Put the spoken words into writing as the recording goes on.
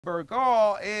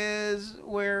Burgaw is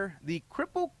where the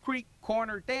Cripple Creek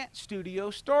Corner Dance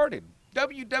Studio started.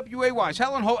 WWAY's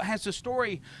Helen Holt has a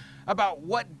story about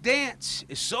what dance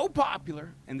is so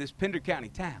popular in this Pender County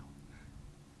town.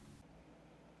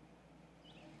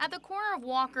 At the corner of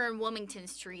Walker and Wilmington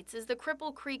Streets is the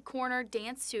Cripple Creek Corner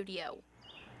Dance Studio.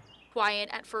 Quiet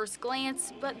at first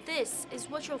glance, but this is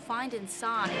what you'll find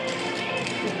inside.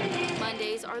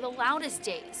 Mondays are the loudest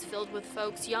days, filled with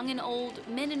folks young and old,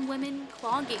 men and women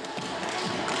clogging.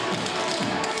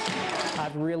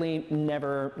 I've really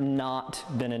never not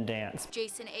been in dance.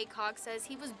 Jason Acock says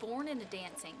he was born into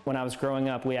dancing. When I was growing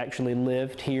up, we actually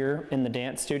lived here in the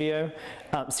dance studio.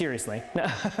 Seriously.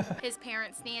 His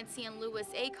parents, Nancy and Louis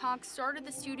Acock, started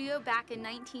the studio back in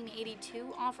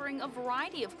 1982, offering a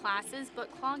variety of classes,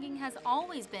 but clogging has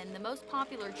always been the most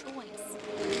popular choice.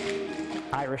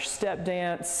 Irish step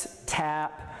dance,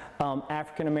 tap,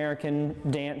 African American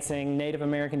dancing, Native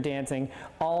American dancing,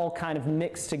 all kind of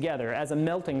mixed together as a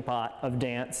melting pot of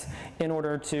dance in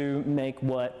order to make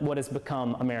what has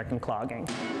become American clogging.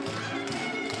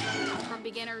 From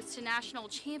beginners to national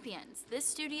champions, this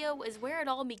studio is where it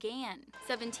all began.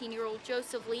 17-year-old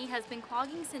Joseph Lee has been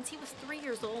clogging since he was 3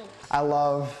 years old. I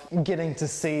love getting to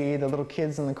see the little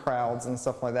kids in the crowds and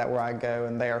stuff like that where I go,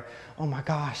 and they're, oh my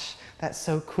gosh, that's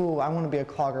so cool. I want to be a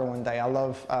clogger one day. I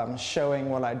love showing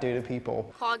what I do to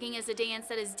people. Clogging is a dance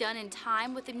that is done in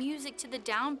time with the music to the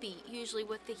downbeat, usually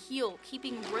with the heel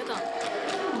keeping rhythm.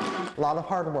 A lot of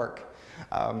hard work,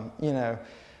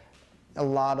 a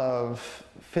lot of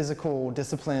physical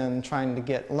discipline, trying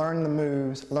to learn the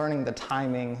moves, learning the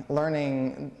timing,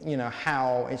 learning,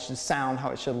 how it should sound, how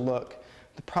it should look,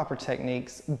 the proper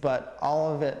techniques, but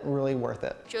all of it really worth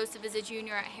it. Joseph is a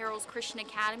junior at Harold's Christian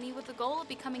Academy with the goal of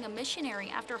becoming a missionary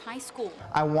after high school.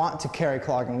 I want to carry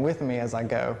clogging with me as I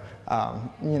go,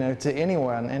 to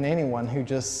anyone who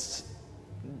just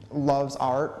loves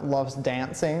art, loves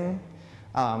dancing.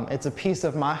 It's a piece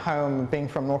of my home, being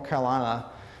from North Carolina.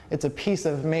 It's a piece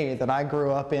of me that I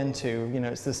grew up into.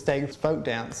 It's the stage folk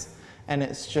dance, and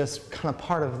it's just kind of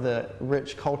part of the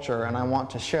rich culture, and I want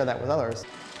to share that with others.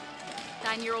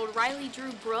 9-year-old Riley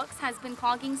Drew Brooks has been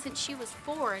clogging since she was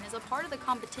 4 and is a part of the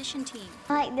competition team.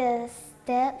 I like the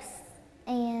steps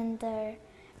and the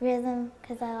rhythm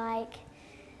because I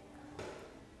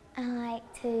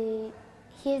like to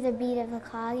hear the beat of the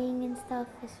clogging and stuff.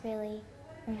 It's really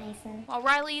amazing. While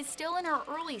Riley is still in her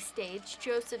early stage,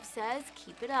 Joseph says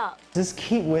keep it up. Just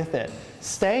keep with it.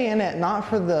 Stay in it, not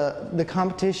for the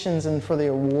competitions and for the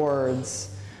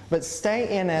awards, but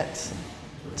stay in it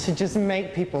to just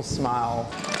make people smile.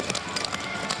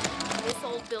 This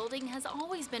old building has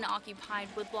always been occupied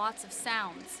with lots of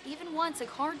sounds, even once a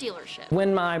car dealership.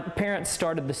 When my parents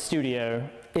started the studio,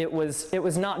 it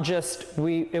was not just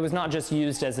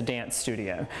used as a dance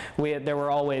studio. There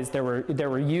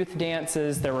were youth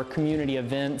dances, there were community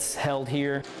events held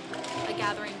here. A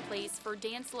gathering place for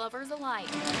dance lovers alike.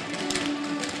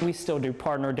 We still do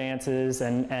partner dances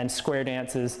and square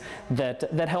dances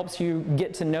that helps you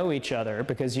get to know each other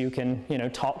because you can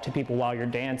talk to people while you're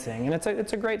dancing, and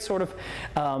it's a great sort of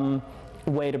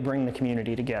way to bring the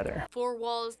community together. 4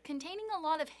 walls containing a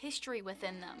lot of history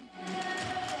within them,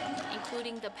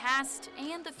 including the past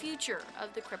and the future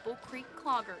of the Cripple Creek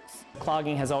Cloggers.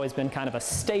 Clogging has always been kind of a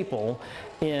staple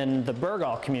in the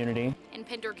Burgaw community. In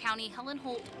Pender County, Helen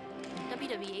Holt,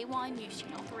 WWAY News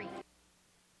Channel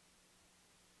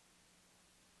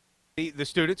 3. The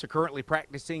students are currently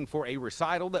practicing for a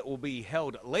recital that will be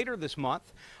held later this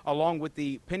month, along with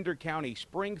the Pender County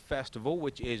Spring Festival,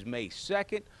 which is May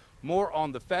 2nd. More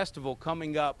on the festival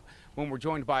coming up when we're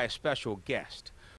joined by a special guest.